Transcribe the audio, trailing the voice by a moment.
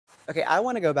Okay, I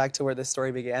want to go back to where this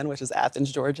story began, which is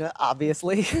Athens, Georgia,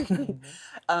 obviously.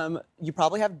 You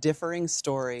probably have differing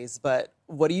stories, but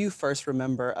what do you first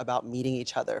remember about meeting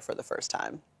each other for the first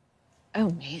time? Oh,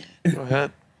 man. Go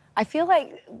ahead. I feel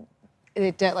like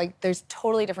there's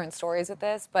totally different stories with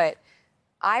this, but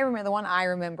the one I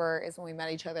remember is when we met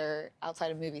each other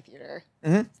outside a movie theater.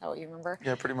 Mm-hmm. Is that what you remember?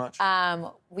 Yeah, pretty much.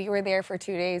 We were there for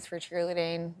 2 days for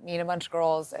cheerleading, me and a bunch of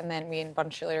girls, and then me and a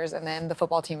bunch of cheerleaders, and then the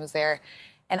football team was there.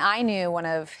 And I knew one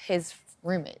of his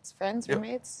roommates.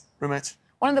 Roommates?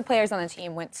 One of the players on the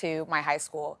team went to my high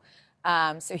school.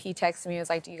 So he texted me, he was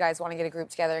like, do you guys want to get a group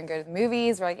together and go to the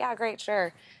movies? We're like, yeah, great,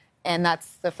 sure. And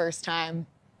that's the first time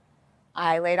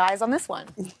I laid eyes on this one.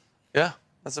 Yeah,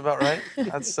 that's about right.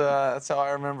 That's how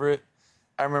I remember it.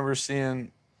 I remember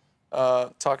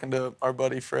talking to our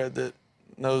buddy Fred that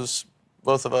knows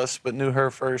both of us, but knew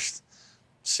her first,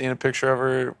 seeing a picture of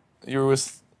her. You were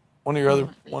with one of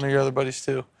your other buddies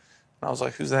too. And I was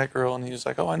like, who's that girl? And he was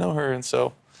like, oh, I know her. And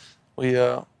so we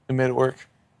made it work.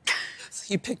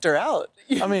 So you picked her out.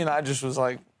 I mean, I just was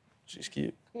like, she's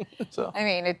cute. So I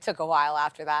mean, it took a while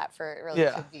after that for it really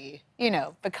to be,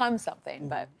 become something.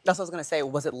 But that's what I was going to say.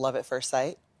 Was it love at first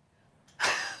sight?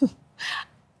 I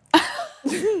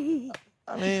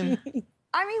mean,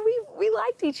 we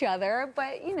liked each other,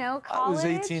 but, college. I was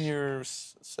 18, you were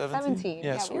 17? 17.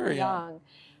 Yeah, so we were young.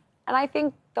 And I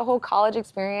think the whole college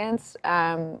experience,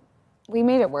 we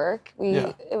made it work.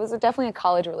 It was definitely a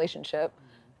college relationship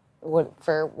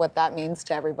for what that means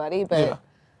to everybody, but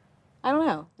I don't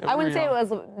know. Yeah, I wouldn't say it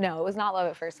was not love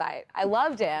at first sight. I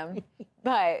loved him,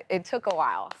 but it took a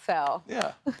while, so.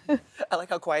 Yeah. I like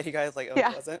how quiet you guys, it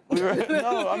wasn't.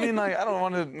 No, I mean, I don't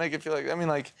want to make it feel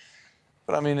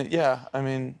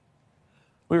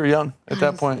we were young at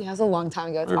that point. Yeah, it was a long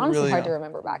time ago. It's honestly really hard to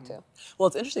remember back to. Well,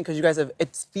 it's interesting because you guys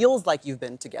it feels like you've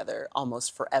been together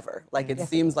almost forever. It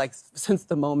seems like since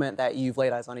the moment that you've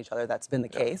laid eyes on each other, that's been the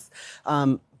case.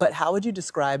 But how would you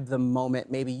describe the moment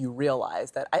maybe you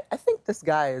realized that I think this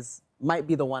guy might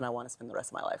be the one I want to spend the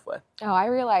rest of my life with? Oh, I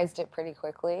realized it pretty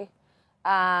quickly.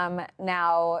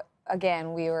 Now,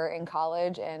 again, we were in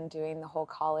college and doing the whole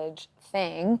college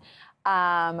thing.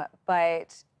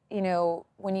 But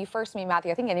when you first meet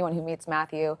Matthew, I think anyone who meets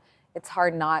Matthew, it's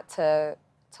hard not to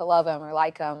love him or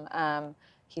like him.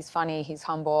 He's funny, he's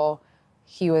humble,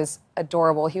 he was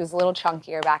adorable. He was a little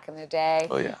chunkier back in the day.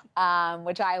 Oh, yeah.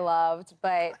 Which I loved,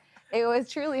 but it was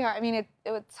truly hard. I mean,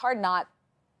 it's hard not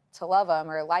to love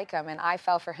him or like him, and I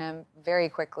fell for him very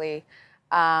quickly.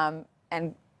 And,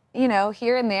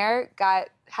 here and there,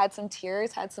 had some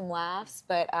tears, had some laughs,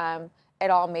 but it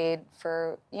all made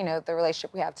for, the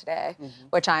relationship we have today,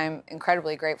 which I'm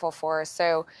incredibly grateful for.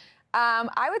 So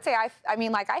I would say,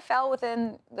 I fell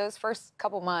within those first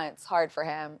couple months hard for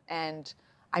him. And,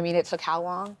 it took how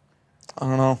long? I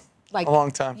don't know. A long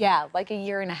time. Yeah, a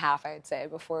year and a half, I would say,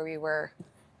 before we were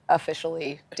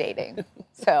officially dating.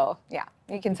 So, yeah,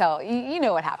 you can tell. You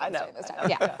know what happens during this time.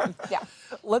 Yeah.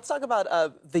 Let's talk about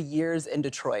the years in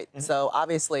Detroit. So,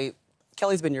 obviously,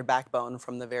 Kelly's been your backbone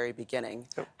from the very beginning.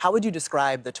 Yep. How would you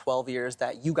describe the 12 years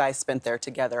that you guys spent there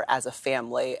together as a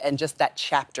family and just that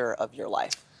chapter of your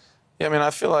life? Yeah,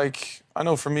 I feel like, I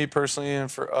know for me personally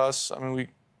and for us, we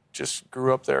just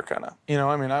grew up there kind of.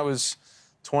 I was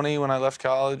 20 when I left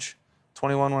college,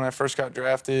 21 when I first got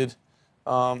drafted,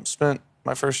 spent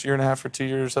my first year and a half or 2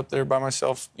 years up there by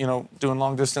myself, doing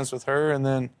long distance with her. And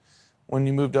then when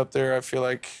you moved up there, I feel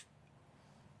like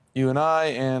you and I,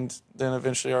 and then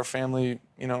eventually our family,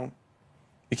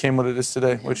 became what it is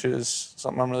today, which is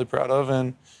something I'm really proud of.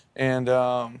 And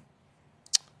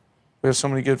we have so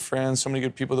many good friends, so many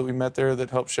good people that we met there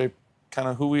that helped shape kind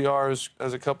of who we are as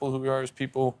a couple, who we are as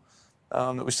people,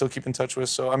 that we still keep in touch with.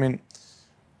 So,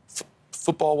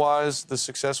 football-wise, the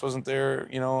success wasn't there,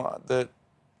 that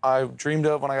I dreamed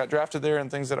of when I got drafted there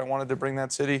and things that I wanted to bring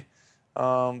that city.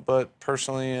 But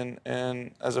personally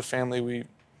and as a family, we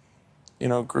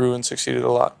grew and succeeded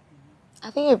a lot. I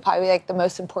think it would probably be the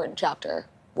most important chapter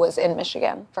was in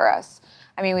Michigan for us.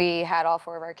 We had all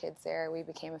 4 of our kids there. We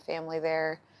became a family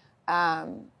there. I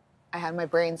had my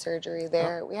brain surgery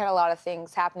there. We had a lot of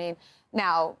things happening.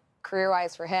 Now,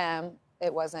 career-wise for him,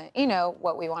 it wasn't,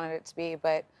 what we wanted it to be,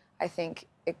 but I think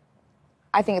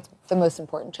it's the most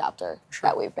important chapter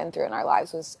that we've been through in our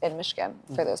lives was in Michigan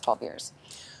for those 12 years.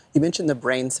 You mentioned the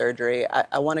brain surgery.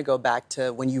 I want to go back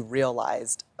to when you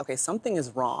realized, okay, something is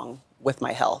wrong with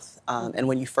my health. And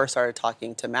when you first started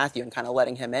talking to Matthew and kind of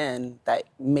letting him in that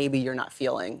maybe you're not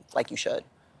feeling like you should.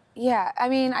 Yeah,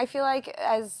 I feel like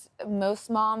as most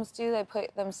moms do, they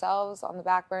put themselves on the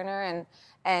back burner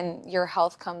and your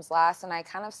health comes last. And I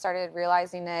kind of started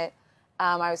realizing it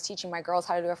I was teaching my girls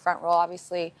how to do a front roll.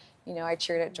 Obviously, you know, I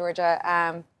cheered at Georgia.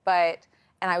 And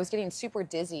I was getting super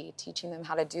dizzy teaching them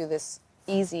how to do this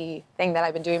easy thing that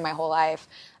I've been doing my whole life.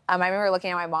 I remember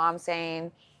looking at my mom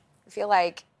saying, I feel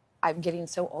like I'm getting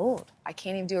so old. I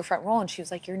can't even do a front roll. And she was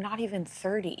like, you're not even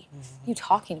 30. What are you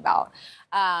talking about?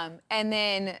 And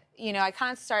then, you know, I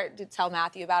kind of started to tell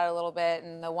Matthew about it a little bit.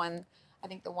 And I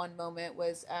think the one moment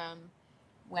was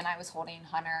when I was holding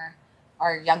Hunter,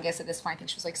 our youngest at this point. I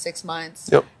think she was like 6 months.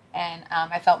 Yep. And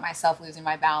I felt myself losing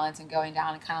my balance and going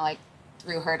down and kind of like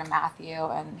threw her to Matthew.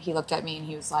 And he looked at me and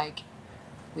he was like,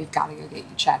 we've got to go get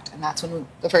you checked. And that's when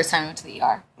the first time I went to the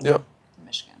ER. Yep. In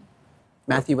Michigan.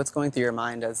 Matthew, what's going through your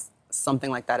mind as something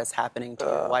like that is happening to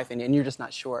your wife and you're just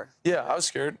not sure? Yeah, I was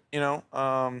scared, you know.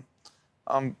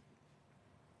 I'm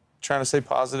trying to stay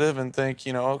positive and think,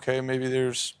 you know, okay, maybe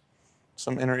there's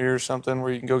some inner ear or something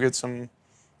where you can go get some,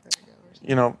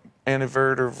 you know,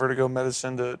 antivert or vertigo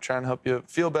medicine to try and help you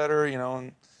feel better, you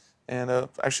know. And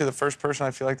actually the first person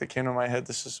I feel like that came to my head,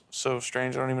 this is so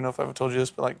strange, I don't even know if I've told you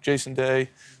this, but like Jason Day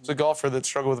was a golfer that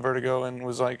struggled with vertigo and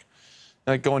was like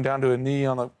going down to a knee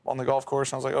on the golf course.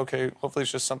 And I was like, okay, hopefully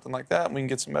it's just something like that and we can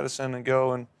get some medicine and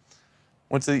go. And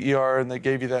went to the ER and they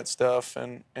gave you that stuff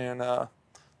and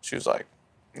she was like,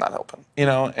 not helping, you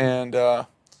know. And we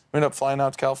ended up flying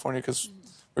out to California because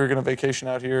we were going to vacation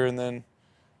out here. And then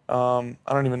I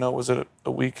don't even know, was it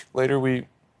a week later we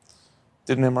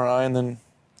did an MRI and then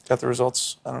got the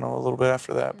results, I don't know, a little bit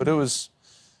after that. But it was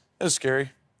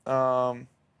scary. You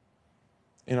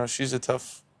know, she's a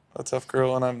tough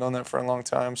girl, and I've known that for a long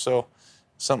time. So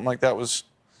something like that was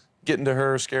getting to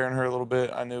her, scaring her a little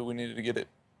bit. I knew we needed to get it,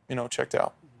 you know, checked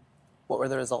out. What were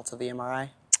the results of the MRI?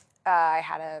 I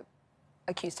had a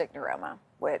acoustic neuroma,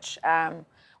 which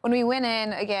when we went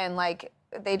in, again, like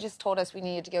they just told us we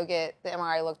needed to go get the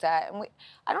MRI looked at. And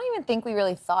I don't even think we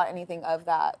really thought anything of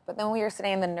that. But then we were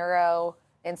sitting in the Neuro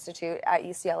Institute at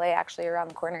UCLA, actually around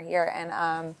the corner here, and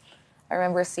I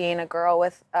remember seeing a girl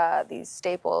with these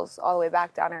staples all the way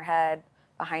back down her head,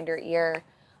 behind her ear,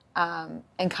 and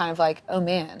kind of like, oh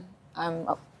man,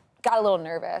 got a little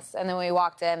nervous. And then when we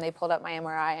walked in, they pulled up my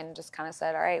MRI and just kind of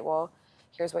said, all right, well,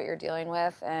 here's what you're dealing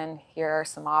with, and here are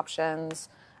some options.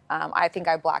 I think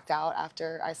I blacked out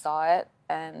after I saw it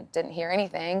and didn't hear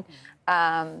anything.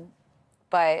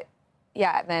 But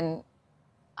yeah, then,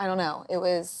 I don't know, it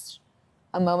was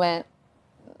a moment,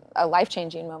 a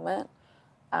life-changing moment.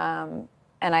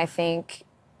 And I think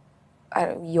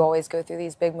you always go through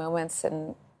these big moments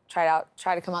and try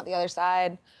to come out the other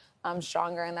side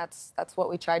stronger, and that's what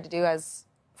we tried to do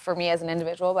for me as an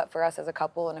individual, but for us as a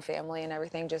couple and a family and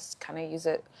everything, just kind of use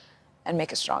it and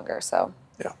make us stronger. So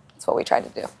yeah, that's what we tried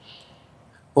to do.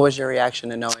 What was your reaction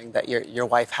to knowing that your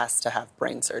wife has to have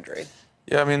brain surgery?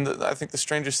 Yeah, I mean, I think the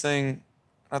strangest thing,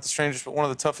 not the strangest, but one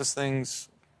of the toughest things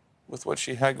with what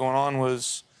she had going on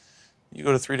was you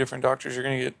go to 3 different doctors, you're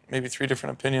going to get maybe 3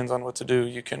 different opinions on what to do.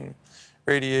 You can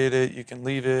radiate it, you can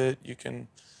leave it, you can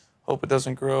hope it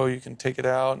doesn't grow, you can take it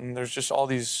out, and there's just all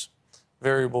these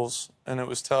variables, and it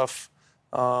was tough,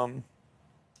 you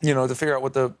know, to figure out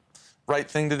what the right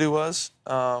thing to do was,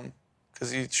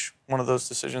 because each one of those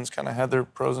decisions kind of had their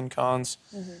pros and cons.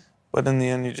 Mm-hmm. But in the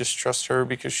end, you just trust her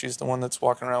because she's the one that's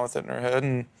walking around with it in her head,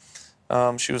 and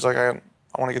she was like, I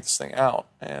want to get this thing out,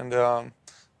 and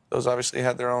those obviously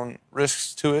had their own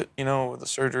risks to it, you know, with the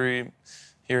surgery,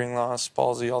 hearing loss,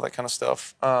 palsy, all that kind of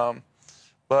stuff.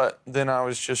 But then I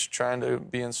was just trying to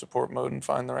be in support mode and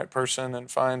find the right person and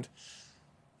find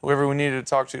whoever we needed to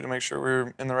talk to make sure we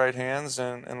were in the right hands.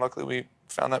 And luckily we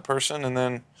found that person. And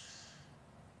then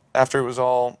after it was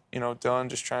all, you know, done,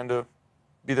 just trying to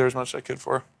be there as much as I could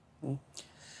for her.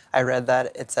 I read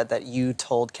that it said that you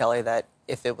told Kelly that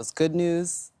if it was good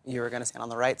news, you were going to stand on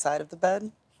the right side of the bed,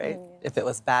 right? Mm. If it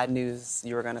was bad news,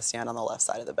 you were going to stand on the left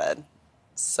side of the bed.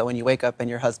 So when you wake up and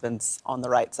your husband's on the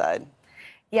right side.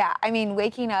 Yeah, I mean,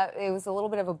 waking up, it was a little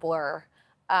bit of a blur,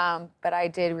 but I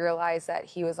did realize that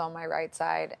he was on my right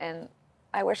side, and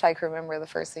I wish I could remember the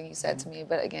first thing he said to me,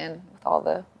 but again, with all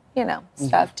the, you know,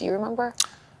 stuff, do you remember?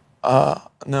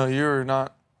 No, you were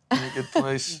not in a good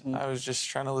place. I was just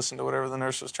trying to listen to whatever the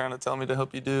nurse was trying to tell me to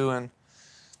help you do, and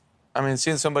I mean,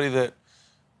 seeing somebody that,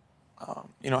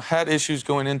 you know, had issues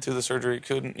going into the surgery,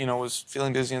 couldn't, you know, was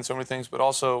feeling dizzy and so many things, but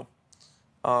also,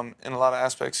 in a lot of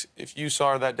aspects, if you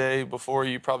saw her that day before,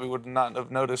 you probably would not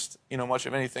have noticed, you know, much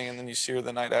of anything, and then you see her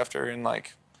the night after and,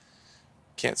 like,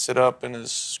 can't sit up and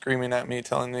is screaming at me,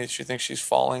 telling me she thinks she's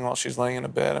falling while she's laying in a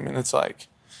bed. I mean, it's like,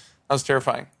 that was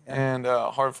terrifying and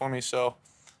hard for me. So,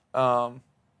 yeah,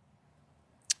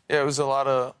 it was a lot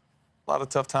of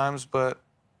tough times, but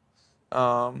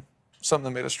something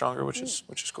that made us stronger, which is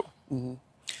cool. Mm-hmm.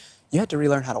 You had to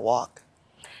relearn how to walk.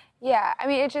 Yeah, I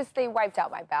mean, they wiped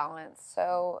out my balance.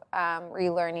 So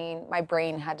relearning, my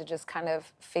brain had to just kind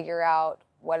of figure out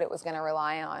what it was going to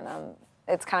rely on.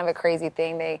 It's kind of a crazy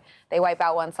thing. They wipe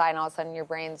out one side, and all of a sudden your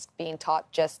brain's being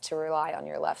taught just to rely on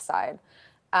your left side.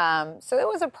 So it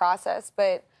was a process,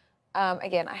 but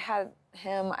again, I had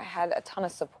him. I had a ton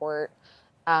of support.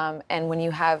 And when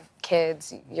you have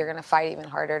kids, you're going to fight even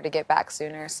harder to get back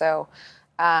sooner. So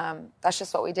that's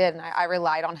just what we did, and I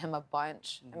relied on him a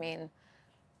bunch. I mean,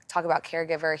 talk about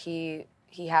caregiver.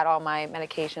 He had all my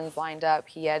medications lined up.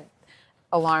 He had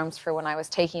alarms for when I was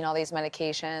taking all these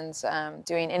medications,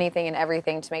 doing anything and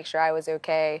everything to make sure I was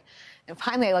okay. And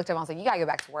finally I looked at him, I was like, you gotta go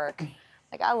back to work.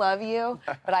 Like, I love you,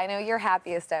 but I know you're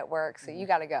happiest at work, so you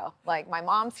gotta go. Like, my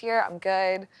mom's here, I'm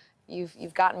good.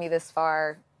 You've gotten me this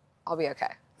far, I'll be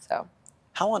okay, so.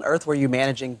 How on earth were you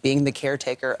managing being the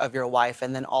caretaker of your wife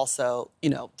and then also, you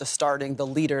know, the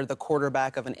leader, the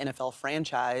quarterback of an NFL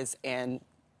franchise, and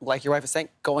like your wife was saying,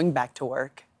 going back to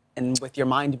work and with your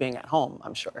mind being at home,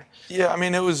 I'm sure. Yeah, I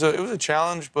mean, it was a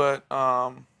challenge, but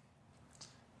I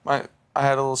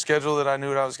had a little schedule that I knew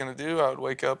what I was going to do. I would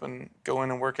wake up and go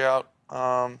in and work out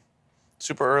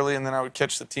super early, and then I would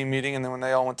catch the team meeting, and then when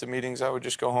they all went to meetings, I would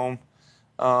just go home.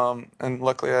 And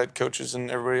luckily I had coaches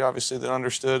and everybody obviously that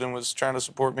understood and was trying to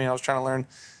support me. I was trying to learn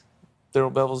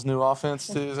Daryl Bevel's new offense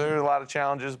too. So there were a lot of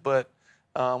challenges, but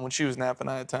when she was napping,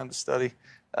 I had time to study.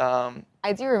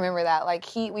 I do remember that. Like,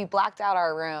 we blacked out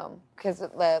our room because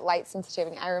of the light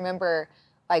sensitivity. I remember,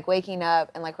 like, waking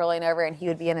up and, like, rolling over, and he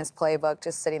would be in his playbook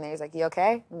just sitting there. He's like, you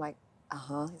okay? I'm like,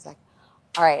 uh-huh. He's like,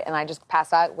 all right. And I just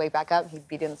pass out, wake back up, he'd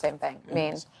be doing the same thing. I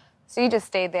mean, so you just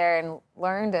stayed there and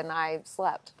learned, and I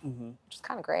slept, which is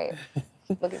kind of great,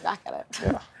 looking back at it.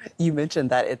 Yeah. You mentioned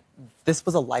that this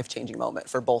was a life-changing moment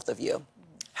for both of you.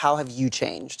 How have you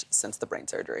changed since the brain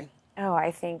surgery? Oh,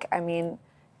 I mean,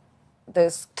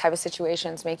 those type of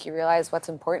situations make you realize what's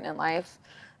important in life.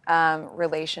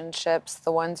 Relationships,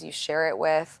 the ones you share it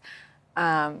with.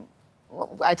 I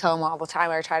tell them all the time,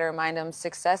 I try to remind them,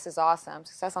 success is awesome.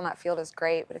 Success on that field is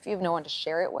great, but if you have no one to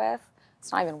share it with,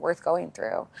 it's not even worth going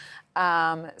through.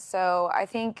 So I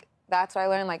think that's what I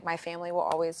learned. Like, my family will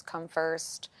always come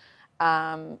first.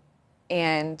 I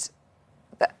mean,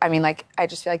 like, I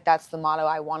just feel like that's the motto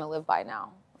I want to live by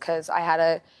now. Because I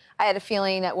had a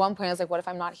feeling at one point, I was like, what if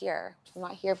I'm not here? If I'm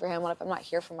not here for him, what if I'm not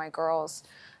here for my girls?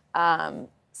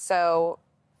 So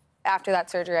after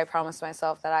that surgery, I promised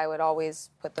myself that I would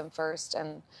always put them first,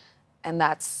 and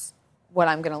that's what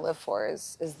I'm going to live for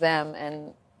is them,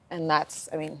 and that's,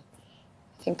 I mean,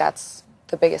 I think that's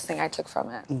the biggest thing I took from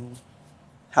it.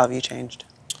 How have you changed?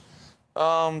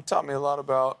 Taught me a lot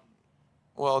about,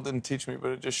 well, it didn't teach me,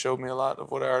 but it just showed me a lot of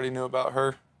what I already knew about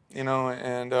her, you know,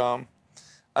 and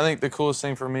I think the coolest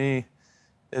thing for me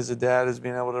as a dad is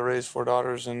being able to raise 4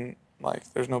 daughters, and,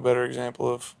 like, there's no better example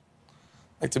of,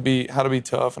 like, how to be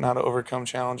tough and how to overcome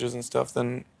challenges and stuff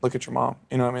than look at your mom.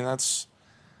 You know what I mean?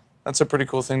 That's a pretty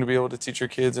cool thing to be able to teach your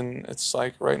kids, and it's,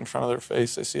 like, right in front of their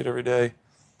face. They see it every day.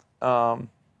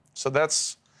 So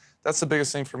that's the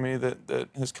biggest thing for me that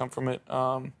has come from it.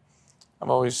 I've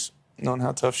always known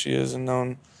how tough she is and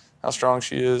known how strong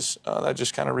she is. That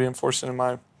just kind of reinforced it in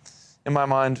my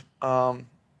mind.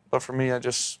 But for me, I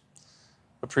just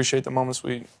appreciate the moments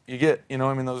you get. You know,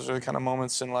 I mean, those are the kind of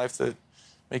moments in life that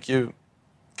make you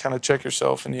kind of check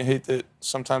yourself, and you hate that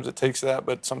sometimes it takes that,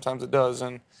 but sometimes it does.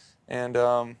 And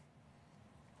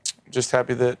just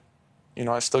happy that, you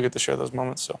know, I still get to share those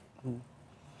moments. So.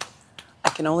 I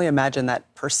can only imagine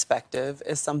that perspective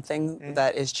is something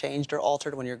that is changed or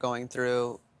altered when you're going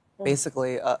through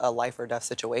basically a life or death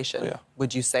situation. Yeah.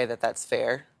 Would you say that that's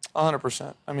fair?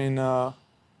 100%. I mean, I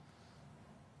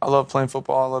love playing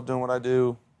football. I love doing what I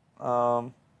do.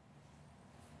 But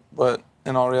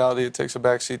in all reality, it takes a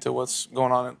backseat to what's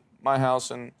going on at my house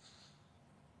and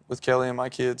with Kelly and my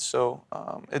kids. So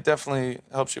it definitely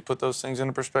helps you put those things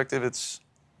into perspective. It's,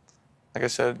 like I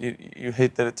said, you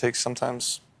hate that it takes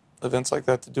sometimes events like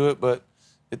that to do it, but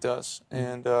it does.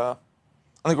 And I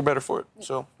think we're better for it.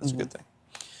 So that's a good thing.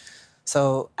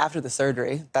 So after the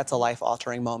surgery, that's a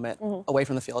life-altering moment away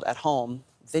from the field at home.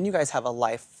 Then you guys have a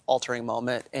life-altering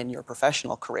moment in your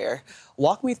professional career.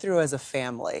 Walk me through, as a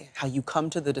family, how you come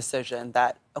to the decision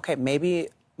that, okay, maybe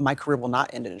my career will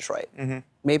not end in Detroit.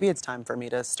 Maybe it's time for me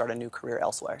to start a new career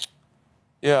elsewhere.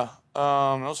 Yeah, it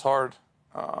was hard.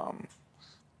 When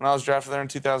I was drafted there in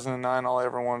 2009, all I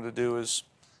ever wanted to do was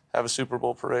have a Super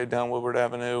Bowl parade down Woodward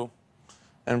Avenue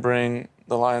and bring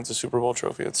the Lions a Super Bowl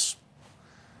trophy.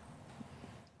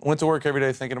 Went to work every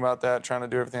day thinking about that, trying to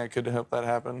do everything I could to help that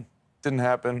happen. Didn't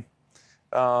happen.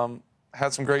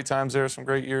 had some great times there, some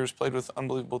great years, played with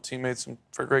unbelievable teammates and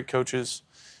for great coaches.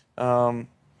 But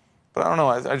I don't know,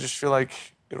 I just feel like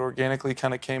it organically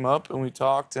kind of came up and we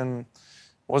talked, and it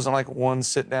wasn't like one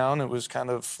sit down. It was kind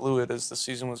of fluid as the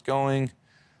season was going.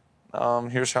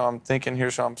 Here's how I'm thinking,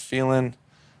 here's how I'm feeling.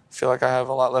 I feel like I have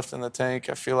a lot left in the tank.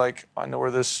 I feel like I know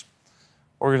where this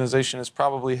organization is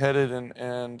probably headed,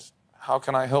 and how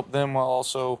can I help them while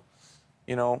also,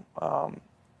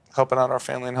 helping out our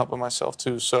family and helping myself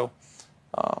too. So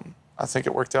I think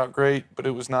it worked out great, but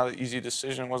it was not an easy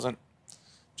decision. It wasn't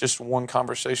just one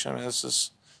conversation. I mean, this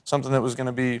is something that was going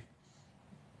to be,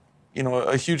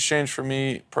 a huge change for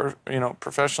me,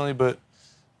 professionally, but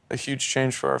a huge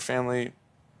change for our family,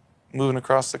 moving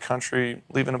across the country,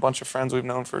 leaving a bunch of friends we've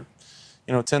known for,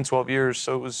 10, 12 years.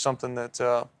 So it was something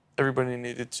that everybody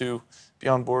needed to be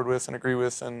on board with and agree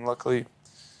with. And luckily,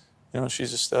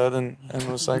 she's a stud and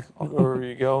was like, I'll go wherever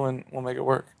you go and we'll make it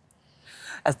work.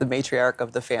 As the matriarch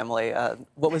of the family,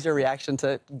 what was your reaction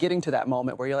to getting to that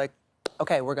moment where you're like,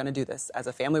 okay, we're going to do this as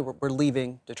a family, we're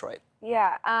leaving Detroit?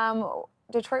 Yeah,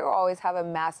 Detroit will always have a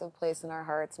massive place in our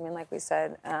hearts. I mean, like we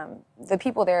said, the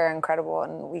people there are incredible,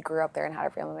 and we grew up there and had a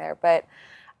family there. But,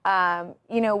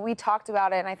 we talked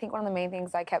about it, and I think one of the main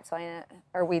things I kept telling it,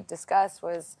 or we discussed,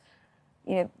 was,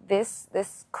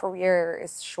 this career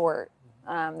is short.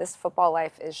 This football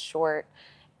life is short.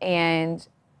 And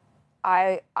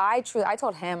I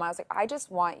told him, I was like, I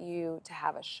just want you to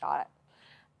have a shot.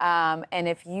 And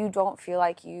if you don't feel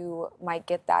like you might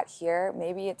get that here,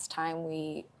 maybe it's time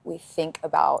we think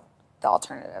about the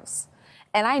alternatives.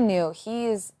 And I knew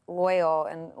he's loyal,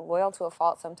 and loyal to a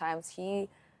fault sometimes. He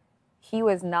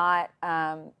was not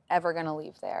ever going to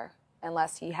leave there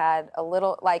unless he had a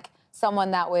little, like,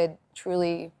 someone that would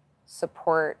truly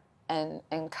support and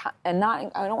not,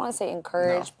 I don't want to say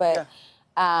encourage, but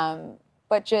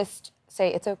just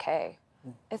say it's okay.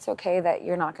 It's okay that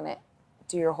you're not going to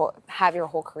have your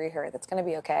whole career here. That's going to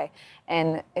be okay.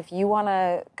 And if you want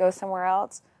to go somewhere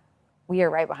else, we are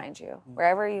right behind you.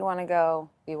 Wherever you want to go,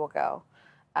 we will go.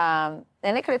 And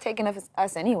it could have taken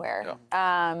us anywhere.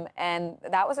 Yeah. And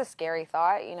that was a scary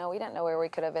thought. We didn't know where we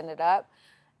could have ended up.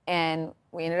 And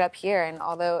we ended up here. And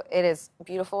although it is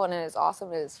beautiful and it is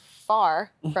awesome, it is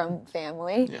far from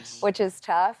family, yes, which is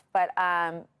tough. But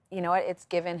you know what? It's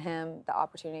given him the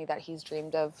opportunity that he's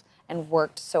dreamed of and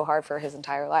worked so hard for his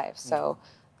entire life. So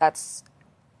that's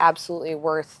absolutely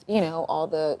worth, all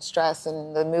the stress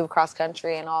and the move cross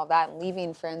country and all of that, and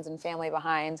leaving friends and family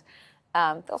behind.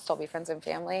 They'll still be friends and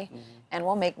family, and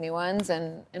we'll make new ones,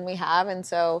 and we have. And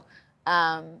so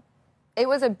it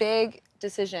was a big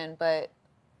decision, but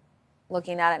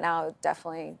looking at it now,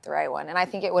 definitely the right one. And I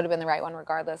think it would have been the right one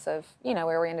regardless of,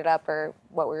 where we ended up or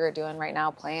what we were doing right now,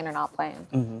 playing or not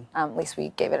playing. At least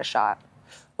we gave it a shot.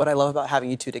 What I love about having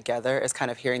you two together is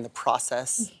kind of hearing the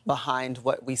process behind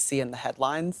what we see in the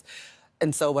headlines.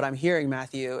 And so what I'm hearing,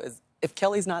 Matthew, is if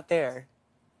Kelly's not there,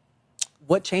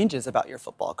 what changes about your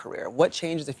football career? What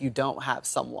changes if you don't have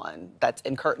someone that's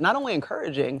not only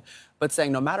encouraging, but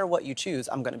saying, no matter what you choose,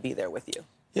 I'm going to be there with you?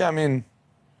 Yeah, I mean,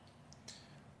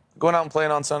 going out and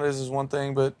playing on Sundays is one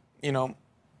thing, but,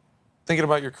 thinking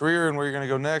about your career and where you're going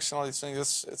to go next and all these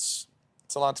things, it's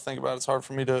a lot to think about. It's hard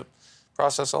for me to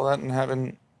process all that, and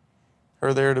having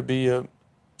her there to be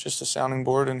just a sounding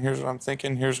board, and here's what I'm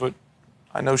thinking, here's what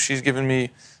I know she's given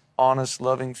me, honest,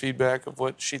 loving feedback of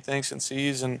what she thinks and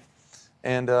sees, and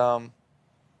I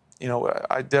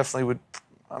definitely would,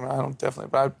 I don't definitely,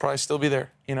 but I'd probably still be there,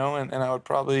 and I would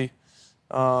probably,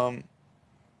 I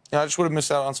just would have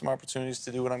missed out on some opportunities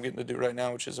to do what I'm getting to do right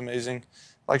now, which is amazing.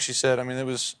 Like she said, I mean, there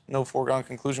was no foregone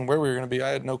conclusion where we were going to be. I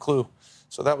had no clue.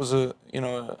 So that was a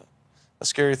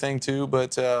scary thing too,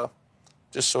 but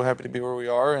just so happy to be where we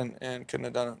are, and couldn't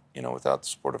have done it, without the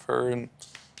support of her and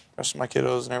the rest of my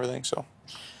kiddos and everything. So,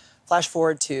 flash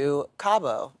forward to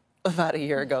Cabo about a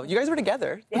year ago. You guys were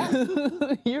together.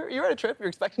 Yeah. You're at a trip. You're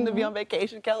expecting to be on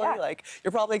vacation, Kelly. Yeah. Like,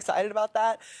 you're probably excited about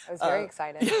that. I was very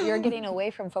excited. You're getting away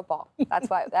from football. That's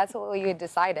what we had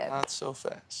decided. Not so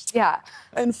fast. Yeah.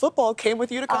 And football came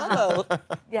with you to Cabo.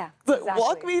 Yeah. But exactly.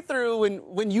 walk me through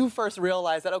when you first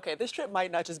realized that, okay, this trip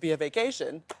might not just be a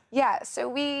vacation. Yeah.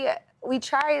 So I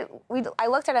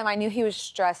looked at him. I knew he was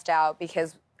stressed out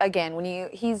because, again,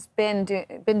 he's been doing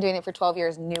it for 12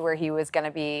 years, knew where he was going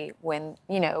to be when,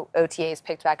 OTAs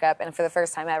picked back up. And for the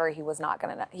first time ever,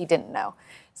 he didn't know.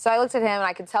 So I looked at him and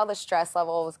I could tell the stress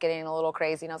level was getting a little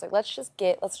crazy. And I was like, let's just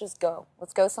go.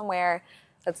 Let's go somewhere.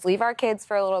 Let's leave our kids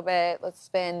for a little bit. Let's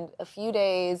spend a few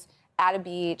days at a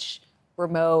beach,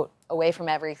 remote, away from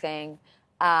everything.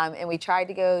 And we tried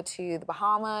to go to the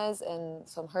Bahamas, and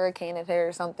some hurricane had hit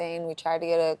or something. We tried to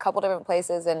go to a couple different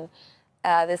places, and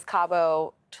this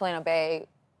Cabo Chileno Bay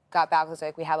got back was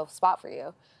like, we have a spot for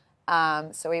you.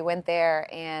 So we went there,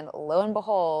 and lo and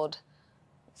behold,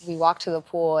 we walked to the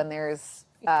pool, and there's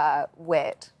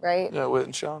Whit, right? Yeah, Whit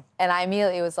and Sean. And I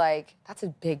immediately was like, that's a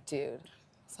big dude.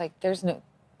 It's like,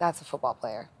 that's a football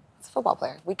player. It's a football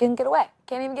player. We can get away.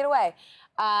 Can't even get away.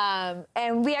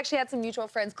 And we actually had some mutual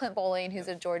friends, Clint Bowling, who's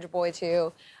a Georgia boy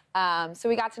too. So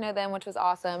we got to know them, which was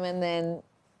awesome. And then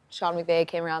Sean McVay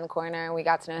came around the corner, and we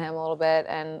got to know him a little bit.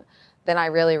 And then I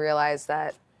really realized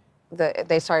that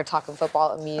they started talking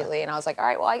football immediately. And I was like, all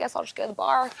right, well, I guess I'll just go to the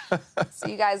bar.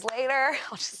 See you guys later.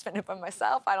 I'll just spend it by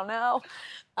myself. I don't know.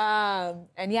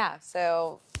 And yeah,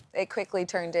 so it quickly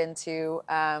turned into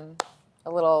a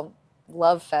little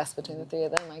love fest between the three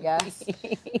of them, I guess.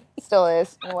 Still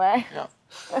is, in a way. Yeah.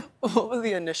 What was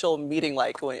the initial meeting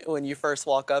like when you first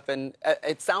walk up? And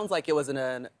it sounds like it was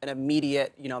an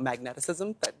immediate,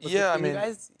 magneticism that was between you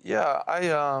guys. Yeah,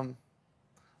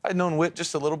 I'd known Whit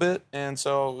just a little bit, and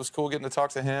so it was cool getting to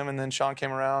talk to him. And then Sean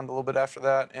came around a little bit after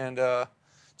that, and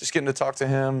just getting to talk to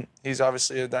him. He's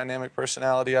obviously a dynamic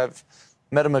personality. I've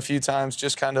met him a few times,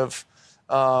 just kind of,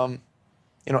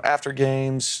 after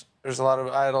games. I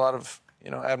had a lot of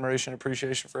admiration,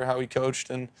 appreciation for how he coached,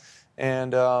 and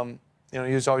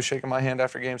he was always shaking my hand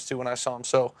after games too when I saw him.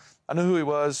 So I knew who he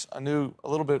was. I knew a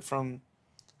little bit from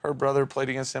her brother, played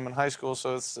against him in high school,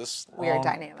 so it's this weird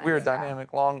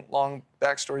dynamic, long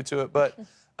backstory to it. But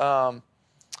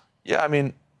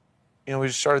we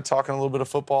just started talking a little bit of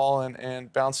football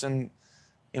and bouncing,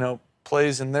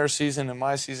 plays in their season and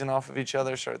my season off of each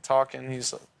other. Started talking.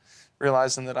 He's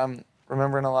realizing that I'm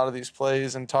remembering a lot of these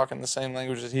plays and talking the same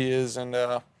language that he is, and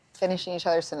finishing each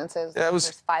other's sentences. Yeah, it was.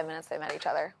 The first 5 minutes they met each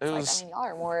other. Y'all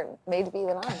are more made to be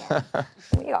than I am.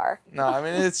 We are. No,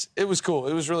 it was cool.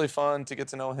 It was really fun to get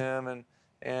to know him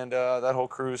and that whole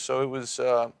crew. So it was.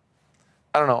 I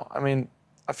don't know.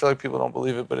 I feel like people don't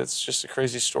believe it, but it's just a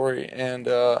crazy story, and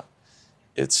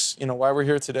it's why we're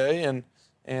here today,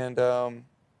 and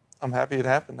I'm happy it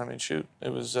happened. It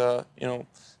was a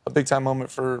big time moment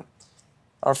for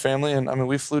our family, and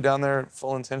we flew down there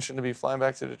full intention to be flying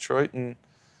back to Detroit and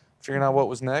figuring out what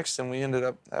was next, and we ended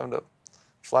up having to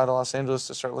fly to Los Angeles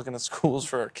to start looking at schools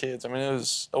for our kids. It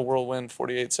was a whirlwind,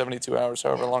 48, 72 hours,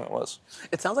 however long it was.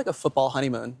 It sounds like a football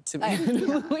honeymoon to me.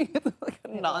 Like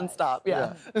nonstop.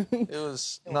 Yeah. It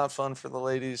was not fun for the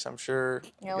ladies, I'm sure.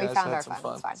 Yeah, we found our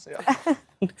fun. It's fine.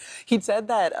 Yeah. He said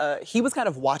that he was kind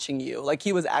of watching you. Like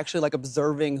he was actually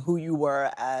observing who you were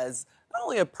as not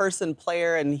only a person,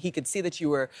 player, and he could see that you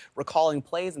were recalling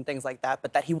plays and things like that,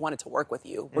 but that he wanted to work with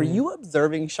you. Were you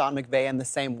observing Sean McVay in the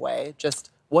same way? Just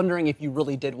wondering if you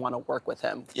really did want to work with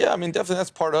him. Yeah, definitely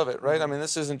that's part of it, right?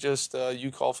 This isn't just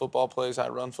you call football plays, I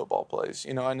run football plays.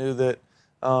 I knew that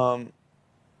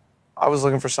I was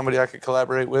looking for somebody I could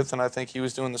collaborate with, and I think he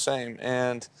was doing the same.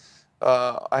 And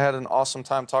I had an awesome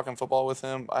time talking football with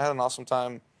him. I had an awesome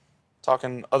time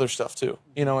talking other stuff too,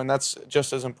 and that's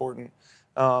just as important.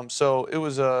 So it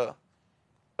was a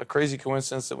crazy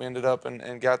coincidence that we ended up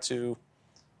and got to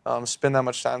spend that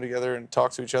much time together and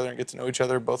talk to each other and get to know each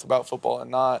other, both about football and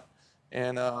not.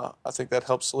 And I think that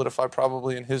helped solidify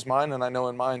probably in his mind, and I know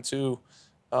in mine too,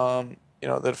 that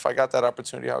if I got that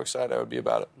opportunity, how excited I would be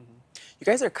about it. You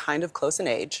guys are kind of close in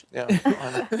age. Yeah.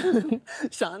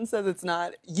 Sean says it's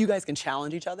not, you guys can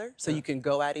challenge each other, so you can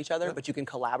go at each other, but you can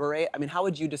collaborate. How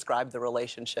would you describe the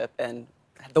relationship and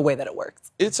the way that it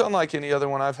works? It's unlike any other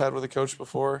one I've had with a coach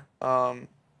before.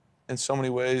 In so many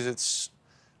ways, it's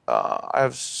I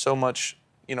have so much.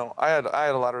 I had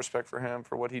a lot of respect for him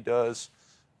for what he does.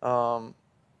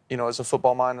 As a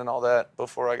football mind and all that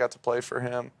before I got to play for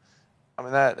him.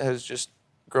 That has just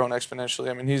grown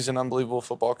exponentially. He's an unbelievable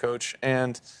football coach,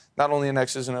 and not only in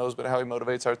X's and O's, but how he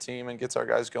motivates our team and gets our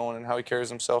guys going, and how he carries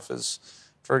himself as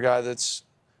for a guy that's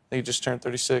I think he just turned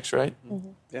 36, right? Mm-hmm.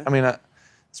 Yeah.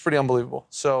 It's pretty unbelievable.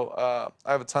 So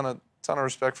I have a ton of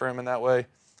respect for him in that way.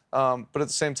 But at the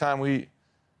same time, we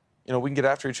can get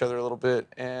after each other a little bit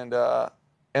and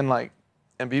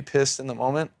be pissed in the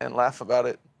moment and laugh about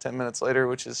it 10 minutes later,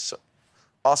 which is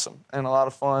awesome and a lot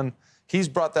of fun. He's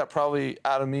brought that probably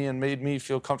out of me and made me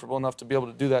feel comfortable enough to be able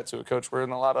to do that to a coach, where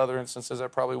in a lot of other instances I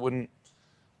probably wouldn't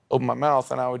open my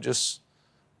mouth and I would just,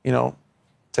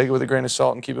 take it with a grain of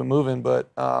salt and keep it moving. But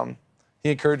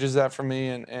he encourages that for me,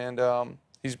 and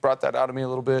he's brought that out of me a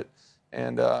little bit,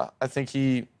 and I think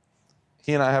he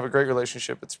and I have a great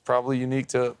relationship. It's probably unique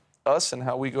to us and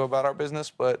how we go about our business,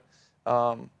 but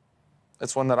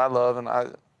it's one that I love, and I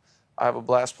have a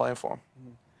blast playing for him.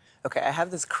 Okay, I have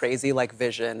this crazy like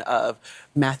vision of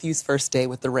Matthew's first day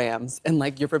with the Rams, and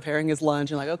like you're preparing his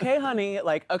lunch, and like, okay, honey,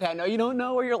 like, okay, I know you don't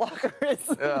know where your locker is,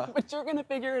 Yeah. but you're gonna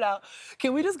figure it out.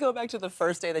 Can we just go back to the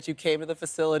first day that you came to the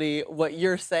facility? What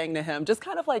you're saying to him, just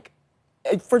kind of like,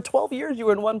 for 12 years you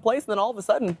were in one place, and then all of a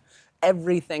sudden,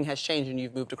 everything has changed, and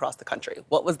you've moved across the country.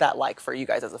 What was that like for you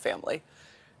guys as a family?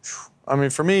 I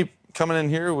mean, for me, coming in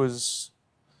here was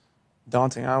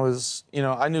daunting.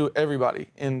 I knew everybody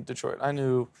in Detroit. I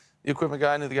knew the equipment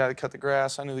guy, I knew the guy that cut the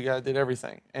grass, I knew the guy that did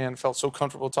everything, and felt so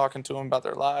comfortable talking to them about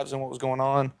their lives and what was going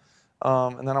on.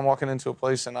 And then I'm walking into a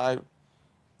place and I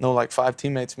know like 5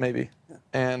 teammates maybe,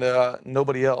 and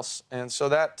nobody else. And so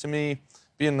that, to me,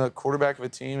 being the quarterback of a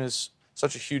team is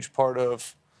such a huge part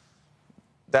of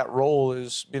that role,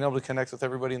 is being able to connect with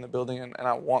everybody in the building, and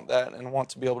I want that and want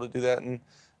to be able to do that. And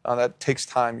that takes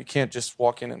time. You can't just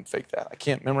walk in and fake that. I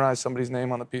can't memorize somebody's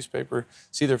name on a piece of paper,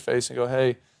 see their face, and go,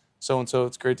 hey, so-and-so,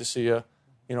 it's great to see you.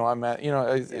 I'm Matt.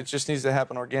 It just needs to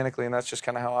happen organically, and that's just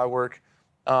kind of how I work.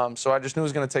 So I just knew it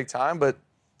was going to take time, but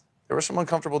there were some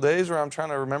uncomfortable days where I'm trying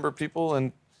to remember people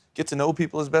and get to know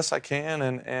people as best I can,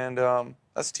 and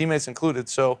that's teammates included.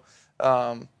 So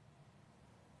it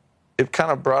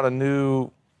kind of brought it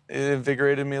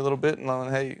invigorated me a little bit, and I'm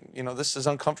like, hey, this is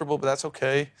uncomfortable, but that's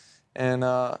okay. And,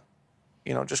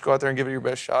 just go out there and give it your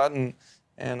best shot, and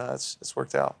it's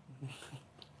worked out.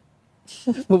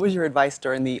 What was your advice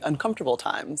during the uncomfortable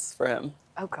times for him?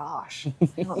 Oh, gosh.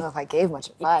 I don't know if I gave much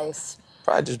advice.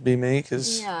 Probably just be me,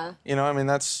 because, Yeah.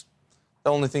 That's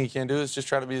the only thing you can do, is just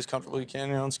try to be as comfortable as you can in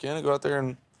your own skin and go out there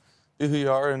and be who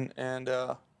you are, and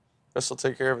the rest will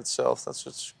take care of itself. That's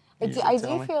what's I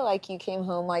do feel like you came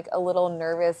home like a little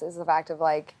nervous, is the fact of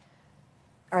like,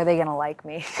 are they gonna like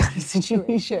me kind of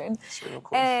situation? Sure, of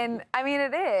course. And I mean,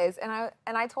 it is. And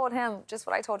I told him just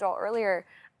what I told y'all earlier.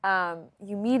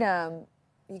 You meet him,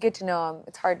 you get to know him.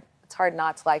 It's hard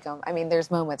not to like him. I mean, there's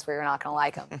moments where you're not gonna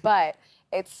like him, but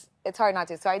it's hard not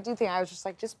to. So I do think I was just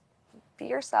like, just be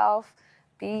yourself,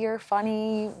 be your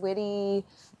funny, witty.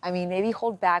 I mean, maybe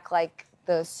hold back like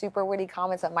the super witty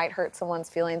comments that might hurt someone's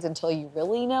feelings until you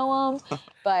really know them.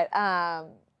 But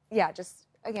yeah, just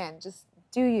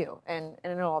do you, and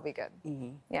it'll all be good.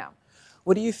 Mm-hmm. Yeah.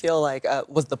 What do you feel like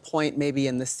was the point maybe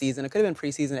in this season, it could have been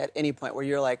preseason, at any point where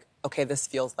you're like, okay, this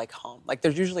feels like home? Like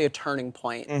there's usually a turning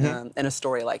point in a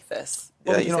story like this.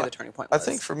 What would you say the turning point was? I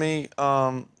think for me,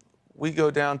 we go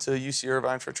down to UC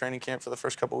Irvine for training camp for the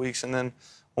first couple of weeks, and then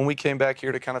when we came back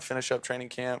here to kind of finish up training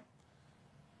camp,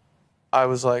 I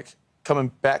was like,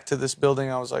 coming back to this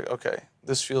building, I was like, okay,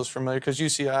 this feels familiar, because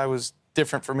UCI was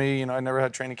different for me. I never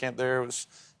had training camp there. I was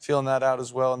feeling that out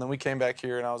as well. And then we came back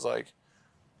here, and I was like,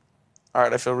 all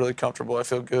right, I feel really comfortable. I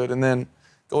feel good. And then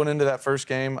going into that first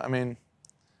game, I mean,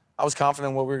 I was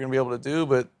confident in what we were going to be able to do,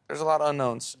 but there's a lot of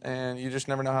unknowns, and you just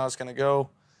never know how it's going to go.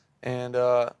 And,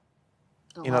 a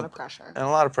lot of pressure. And a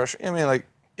lot of pressure. I mean, we've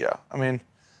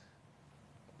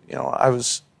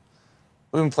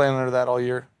been playing under that all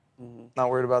year. Mm-hmm. Not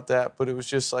worried about that, but it was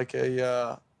just like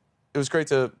it was great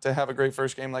to have a great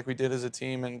first game like we did as a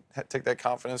team, and take that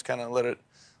confidence, kind of let it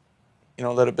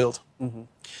build. Mm-hmm.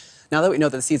 Now that we know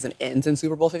that the season ends in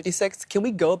Super Bowl 56, can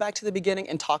we go back to the beginning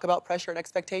and talk about pressure and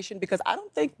expectation? Because I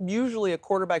don't think usually a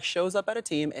quarterback shows up at a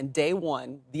team and day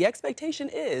one, the expectation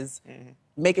is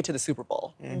make it to the Super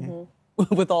Bowl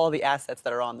with all the assets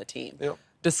that are on the team. Yep.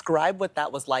 Describe what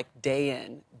that was like day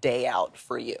in, day out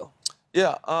for you.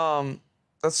 Yeah,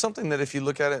 that's something that if you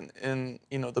look at it in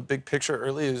the big picture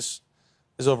early is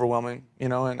overwhelming,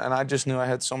 and I just knew I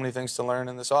had so many things to learn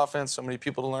in this offense, so many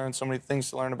people to learn, so many things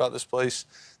to learn about this place,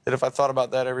 that if I thought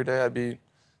about that every day, there's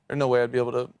no way I'd be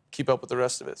able to keep up with the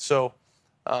rest of it. So,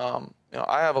 I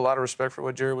have a lot of respect for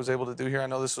what Jared was able to do here. I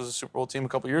know this was a Super Bowl team a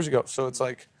couple years ago, so it's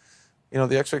like,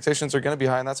 the expectations are going to be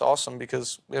high, and that's awesome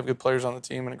because we have good players on the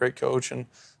team and a great coach and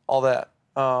all that.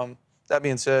 That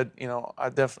being said, I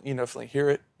definitely hear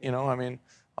it.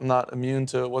 I'm not immune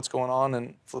to what's going on,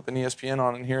 and flipping ESPN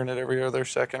on and hearing it every other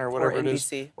second or whatever it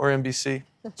is. Or NBC.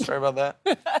 Sorry about that.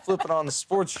 Flipping on the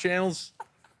sports channels.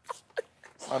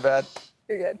 My bad.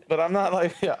 You're good. But I'm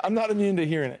not immune to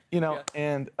hearing it, Yeah.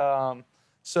 And I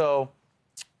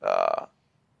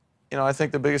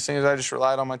think the biggest thing is I just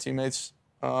relied on my teammates.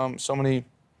 So many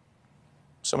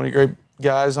great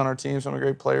guys on our team, so many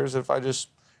great players. If I just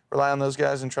rely on those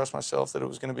guys and trust myself, that it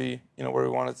was going to be, where we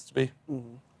wanted it to be.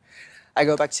 Mm-hmm. I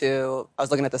go back to, I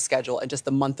was looking at the schedule, and just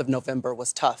the month of November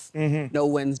was tough. Mm-hmm. No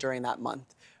wins during that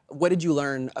month. What did you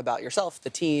learn about yourself, the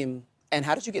team, and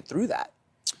how did you get through that?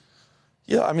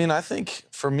 Yeah, I think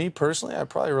for me personally, I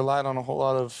probably relied on a whole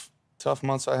lot of tough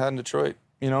months I had in Detroit,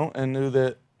 and knew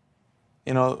that,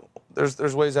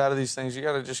 there's ways out of these things. You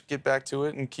got to just get back to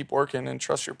it and keep working and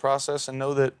trust your process and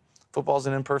know that football's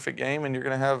an imperfect game and you're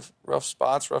going to have rough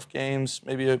spots, rough games,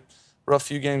 maybe a rough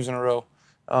few games in a row.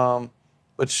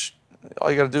 But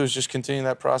all you got to do is just continue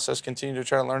that process, continue to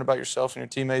try to learn about yourself and your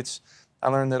teammates. I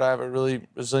learned that I have a really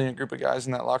resilient group of guys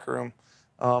in that locker room.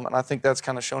 And I think that's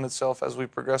kind of shown itself as we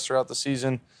progressed throughout the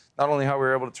season. Not only how we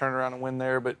were able to turn around and win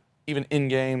there, but even in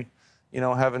game,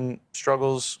 having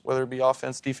struggles, whether it be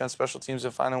offense, defense, special teams,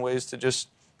 and finding ways to just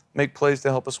make plays to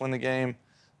help us win the game.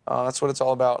 That's what it's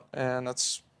all about. And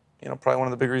that's, probably one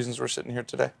of the big reasons we're sitting here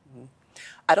today. Mm-hmm.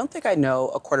 I don't think I know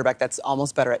a quarterback that's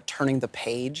almost better at turning the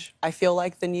page, I feel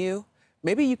like, than you.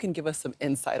 Maybe you can give us some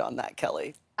insight on that,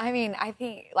 Kelly. I mean, I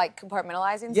think, like,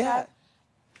 compartmentalizing Yeah. stuff,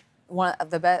 one of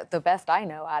the best I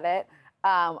know at it.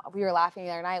 We were laughing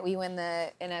the other night. We win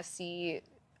the NFC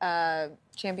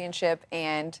championship,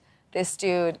 and this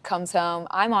dude comes home.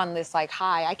 I'm on this, like,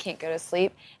 high. I can't go to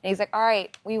sleep. And he's like, all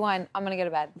right, we won. I'm going to go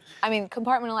to bed. I mean,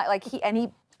 compartmentalize, like, he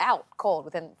out cold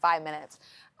within 5 minutes.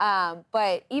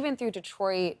 But even through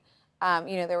Detroit,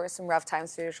 there were some rough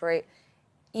times through Detroit.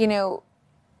 He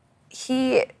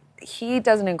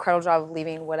does an incredible job of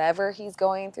leaving whatever he's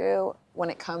going through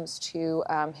when it comes to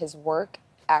his work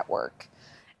at work.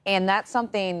 And that's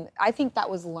something, I think that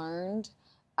was learned.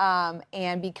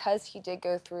 And because he did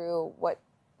go through what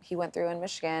he went through in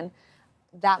Michigan,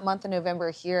 that month of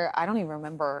November here, I don't even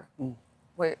remember,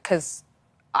 because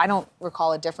I don't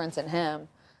recall a difference in him.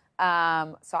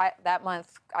 That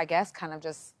month, I guess, kind of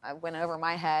just went over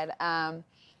my head.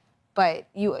 But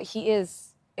he is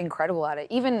incredible at it.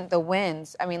 Even the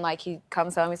wins, I mean, like, he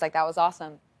comes home, he's like, that was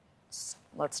awesome.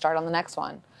 Let's start on the next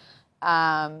one.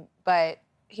 But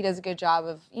he does a good job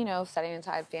of, setting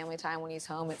aside family time. When he's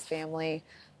home, it's family.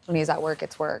 When he's at work,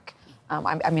 it's work.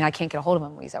 I mean, I can't get a hold of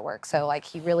him when he's at work. So, like,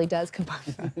 he really does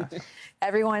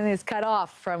everyone is cut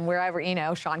off from wherever,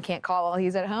 Sean can't call while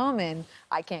he's at home, and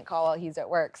I can't call while he's at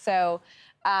work. So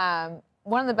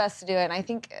one of the best to do it, and I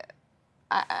think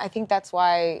that's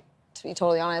why, to be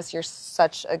totally honest, you're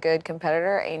such a good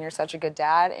competitor, and you're such a good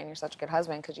dad, and you're such a good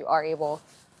husband, because you are able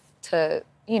to,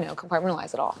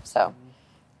 compartmentalize it all. So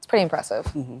it's pretty impressive.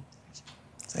 Mm-hmm.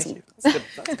 Thank you.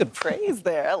 That's good praise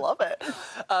there. I love it.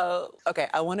 Okay,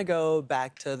 I want to go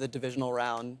back to the divisional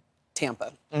round,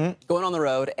 Tampa. Mm-hmm. Going on the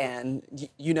road, and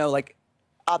like,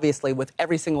 obviously, with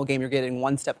every single game, you're getting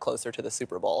one step closer to the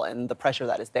Super Bowl and the pressure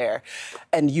that is there.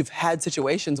 And you've had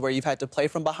situations where you've had to play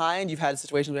from behind. You've had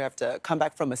situations where you have to come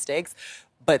back from mistakes.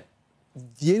 But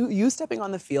you stepping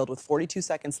on the field with 42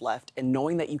 seconds left and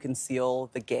knowing that you can seal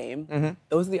the game,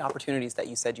 those are the opportunities that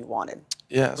you said you wanted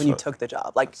when you took the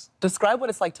job. Like, describe what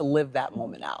it's like to live that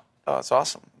moment out. Oh, it's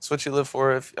awesome. It's what you live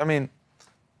for.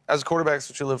 As a quarterback, it's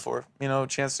what you live for. A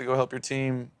chance to go help your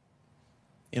team,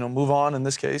 move on in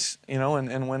this case,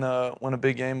 and win a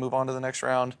big game, move on to the next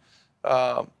round.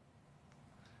 I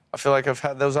feel like I've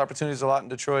had those opportunities a lot in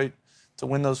Detroit to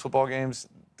win those football games.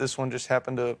 This one just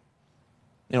happened to,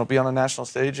 be on a national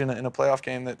stage in a playoff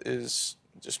game that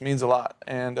just means a lot.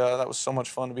 And that was so much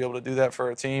fun to be able to do that for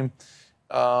our team.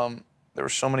 There were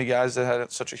so many guys that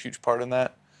had such a huge part in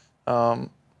that.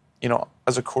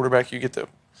 As a quarterback, you get the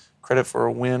credit for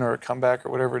a win or a comeback or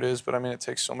whatever it is, but it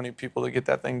takes so many people to get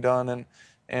that thing done,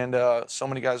 and so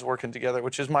many guys working together,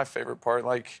 which is my favorite part.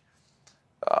 Like,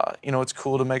 it's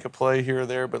cool to make a play here or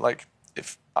there, but, like,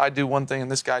 if I do one thing and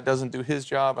this guy doesn't do his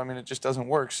job, it just doesn't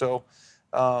work. So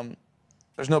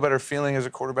there's no better feeling as a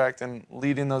quarterback than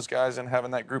leading those guys and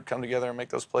having that group come together and make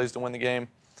those plays to win the game.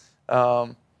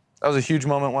 That was a huge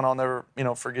moment, one I'll never,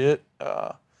 forget.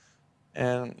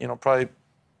 And probably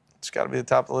it's got to be the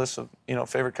top of the list of,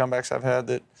 favorite comebacks I've had,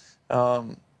 that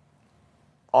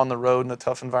on the road in a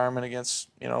tough environment against,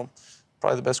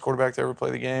 probably the best quarterback to ever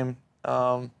play the game.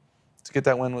 To get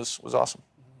that win was awesome.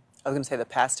 I was going to say the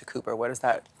pass to Cooper. Where does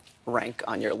that rank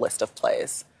on your list of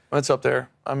plays? It's up there.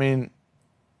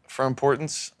 For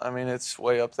importance, it's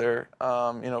way up there.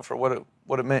 For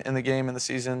what it meant in the game, in the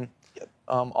season,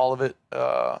 all of it,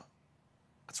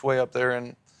 it's way up there.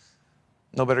 And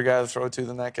no better guy to throw it to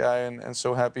than that guy. And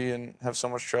so happy and have so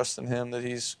much trust in him that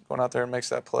he's going out there and makes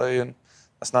that play. And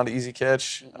that's not an easy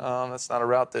catch. That's not a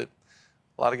route that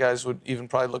a lot of guys would even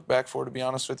probably look back for, to be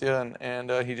honest with you.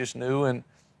 And he just knew. And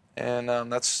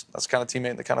that's kind of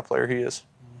teammate and the kind of player he is.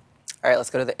 All right, let's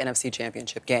go to the NFC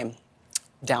Championship game.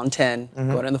 Down 10,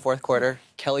 going in the fourth quarter.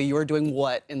 Kelly, you were doing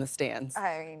what in the stands?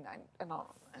 I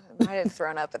might have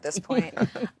thrown up at this point.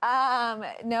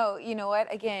 No, you know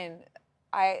what? Again,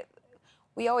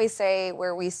 we always say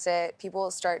where we sit, people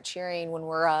start cheering when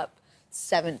we're up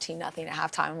 17-0 at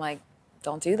halftime. I'm like,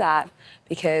 don't do that,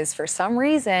 because for some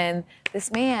reason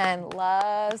this man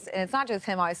loves, and it's not just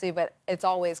him obviously, but it's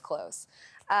always close.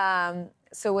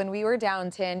 So when we were down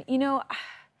 10, you know,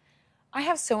 I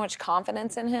have so much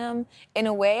confidence in him. In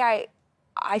a way,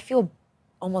 I feel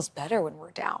almost better when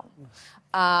we're down,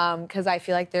 because I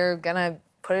feel like they're gonna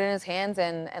put it in his hands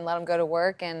and let him go to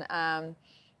work, and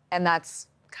that's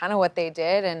kind of what they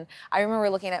did. And I remember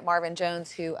looking at Marvin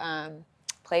Jones, who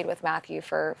played with Matthew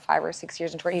for 5 or 6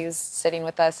 years, and he was sitting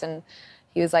with us, and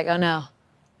he was like, "Oh no,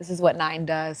 this is what 9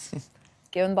 does.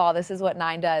 Give him the ball. This is what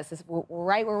 9 does. We're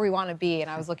right where we want to be." And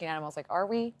I was looking at him. I was like, "Are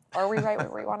we? Are we right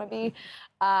where we want to be?"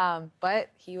 But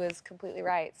he was completely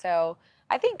right. So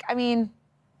I think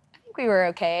we were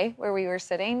okay where we were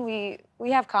sitting.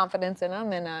 We have confidence in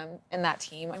them and in that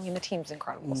team. I mean, the team's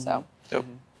incredible. So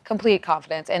complete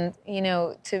confidence. And you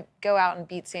know, to go out and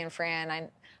beat San Fran,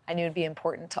 I knew it'd be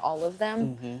important to all of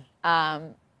them.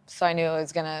 So I knew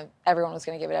everyone was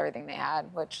gonna give it everything they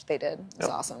had, which they did. It was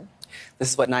awesome. This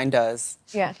is what 9 does.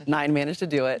 Yeah. 9 managed to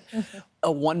do it.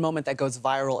 One moment that goes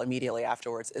viral immediately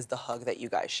afterwards is the hug that you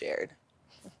guys shared.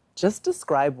 Just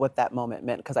describe what that moment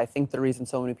meant, because I think the reason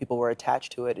so many people were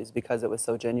attached to it is because it was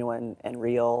so genuine and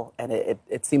real, and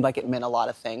it seemed like it meant a lot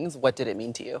of things. What did it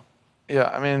mean to you? Yeah,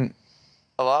 I mean,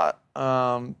 a lot.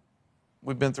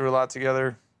 We've been through a lot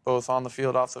together, both on the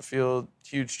field, off the field.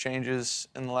 Huge changes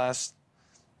in the last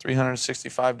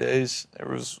 365 days. There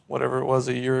was whatever it was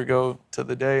a year ago to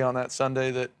the day on that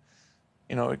Sunday that,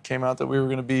 you know, it came out that we were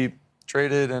going to be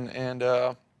traded, and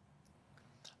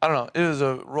I don't know. It was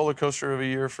a roller coaster of a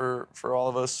year for all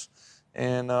of us,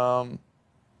 and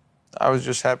I was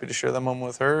just happy to share that moment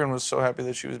with her, and was so happy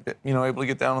that she was, you know, able to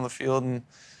get down on the field and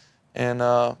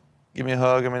give me a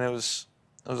hug. I mean, it was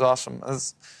awesome.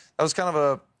 That was kind of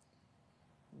a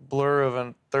blur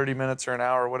of 30 minutes or an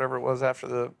hour, whatever it was after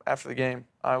the game.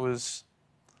 I was,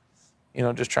 you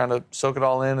know, just trying to soak it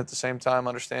all in, at the same time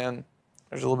understand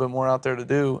there's a little bit more out there to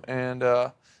do, and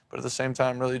but at the same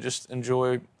time really just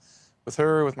enjoy with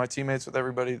her, with my teammates, with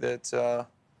everybody that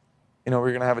you know, we're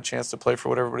going to have a chance to play for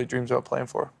what everybody dreams about playing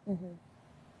for.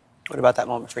 What about that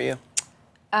moment for you?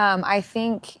 I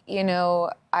think, you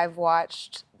know, I've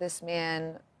watched this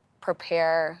man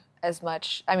prepare as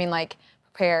much. I mean, like,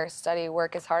 prepare, study,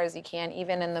 work as hard as he can,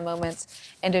 even in the moments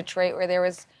in Detroit where there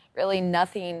was really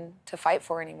nothing to fight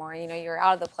for anymore. You know, you're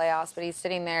out of the playoffs, but he's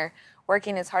sitting there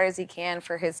working as hard as he can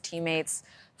for his teammates,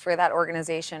 for that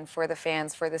organization, for the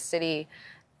fans, for the city.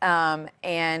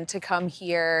 And to come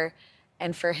here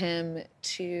and for him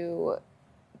to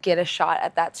get a shot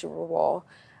at that Super Bowl,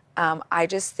 I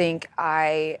just think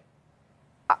I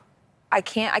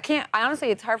honestly,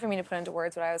 it's hard for me to put into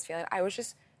words what I was feeling. I was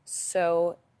just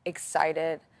so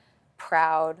excited,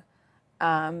 proud.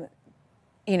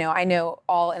 You know, I know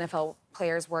all NFL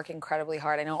players work incredibly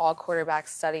hard. I know all quarterbacks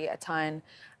study a ton,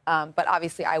 but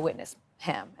obviously I witnessed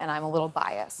him, and I'm a little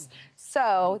biased.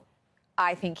 So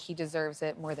I think he deserves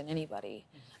it more than anybody.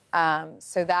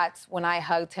 So that's when I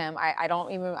hugged him. I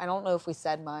don't know if we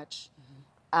said much.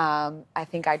 I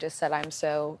think I just said, "I'm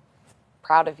so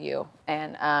proud of you,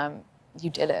 and you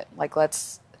did it. Like,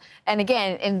 let's." And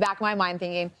again, in the back of my mind,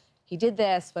 thinking, he did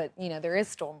this, but you know, there is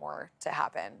still more to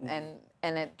happen,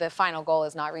 and the final goal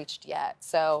is not reached yet.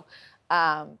 So,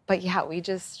 but yeah,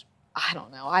 I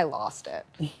don't know. I lost it.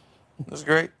 It was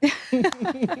great.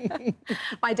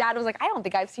 My dad was like, "I don't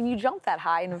think I've seen you jump that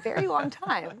high in a very long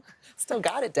time." Still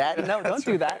got it, Dad. No, don't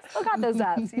do that. Still got those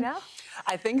abs, you know?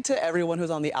 I think to everyone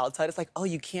who's on the outside, it's like, oh,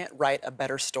 you can't write a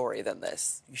better story than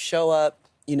this. You show up,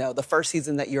 you know, the first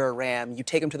season that you're a Ram, you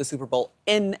take them to the Super Bowl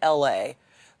in LA,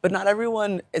 but not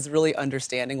everyone is really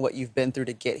understanding what you've been through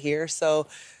to get here. So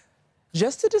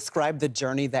just to describe the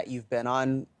journey that you've been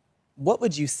on, what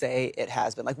would you say it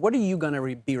has been? Like, what are you going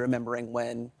to be remembering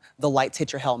when the lights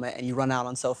hit your helmet and you run out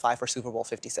on SoFi for Super Bowl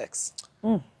 56?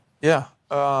 Yeah.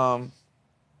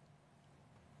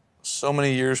 So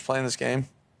many years playing this game,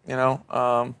 you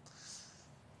know,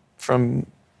 from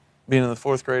being in the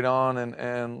 4th grade on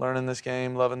and learning this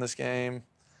game, loving this game.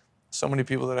 So many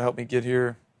people that have helped me get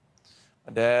here.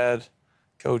 My dad,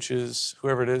 coaches,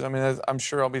 whoever it is. I mean, I'm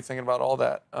sure I'll be thinking about all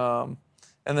that. And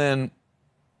then,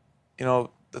 you know,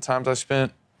 the times I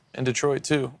spent in Detroit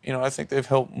too. You know, I think they've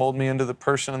helped mold me into the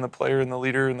person and the player and the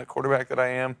leader and the quarterback that I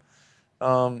am.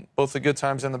 Both the good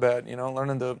times and the bad, you know,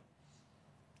 learning to,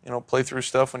 you know, play through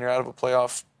stuff when you're out of a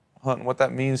playoff hunt and what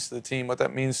that means to the team, what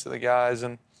that means to the guys,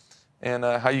 and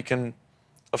how you can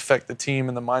affect the team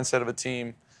and the mindset of a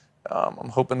team. I'm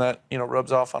hoping that, you know,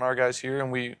 rubs off on our guys here and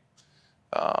we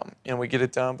get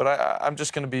it done. But I'm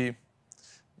just going to be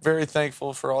very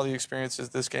thankful for all the experiences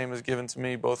this game has given to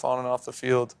me, both on and off the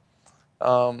field.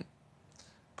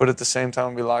 But but at the same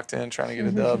time, we'll be locked in trying to get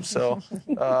a dub. So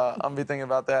I'm be thinking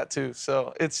about that too.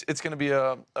 So it's going to be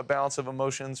a balance of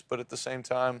emotions, but at the same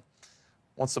time,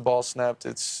 once the ball's snapped,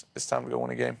 it's time to go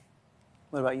win a game.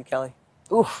 What about you, Kelly?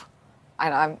 Oof.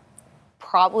 I'm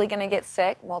probably going to get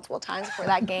sick multiple times before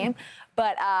that game.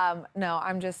 But no,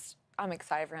 I'm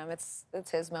excited for him.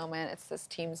 It's his moment. It's this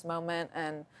team's moment.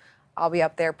 And I'll be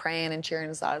up there praying and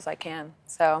cheering as loud as I can.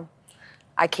 So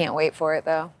I can't wait for it,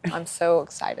 though. I'm so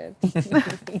excited.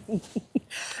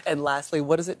 And lastly,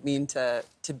 what does it mean to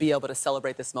be able to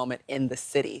celebrate this moment in the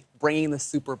city, bringing the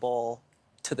Super Bowl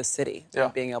to the city,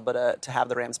 and being able to have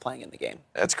the Rams playing in the game?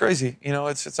 It's crazy. You know,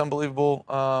 it's unbelievable.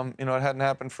 You know, it hadn't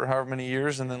happened for however many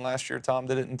years, and then last year Tom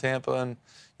did it in Tampa, and,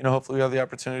 you know, hopefully we have the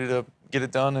opportunity to get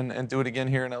it done and do it again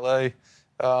here in LA.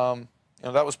 You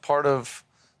know, that was part of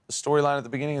the storyline at the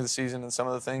beginning of the season and some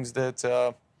of the things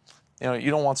that, you know,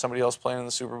 you don't want somebody else playing in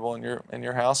the Super Bowl in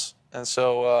your house. And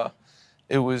so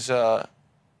it was,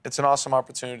 it's an awesome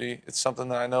opportunity. It's something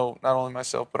that I know not only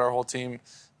myself, but our whole team,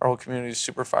 our whole community is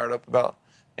super fired up about.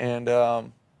 And,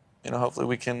 you know, hopefully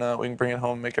we can bring it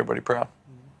home and make everybody proud.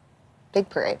 Big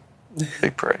parade.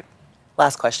 Big parade.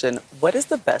 Last question. What is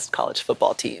the best college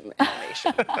football team in the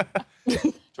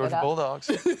nation? Georgia Bulldogs.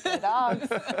 The Dogs.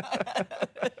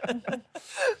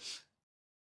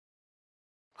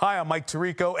 Hi, I'm Mike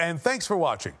Tirico, and thanks for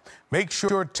watching. Make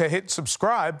sure to hit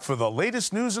subscribe for the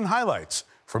latest news and highlights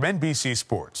from NBC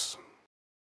Sports.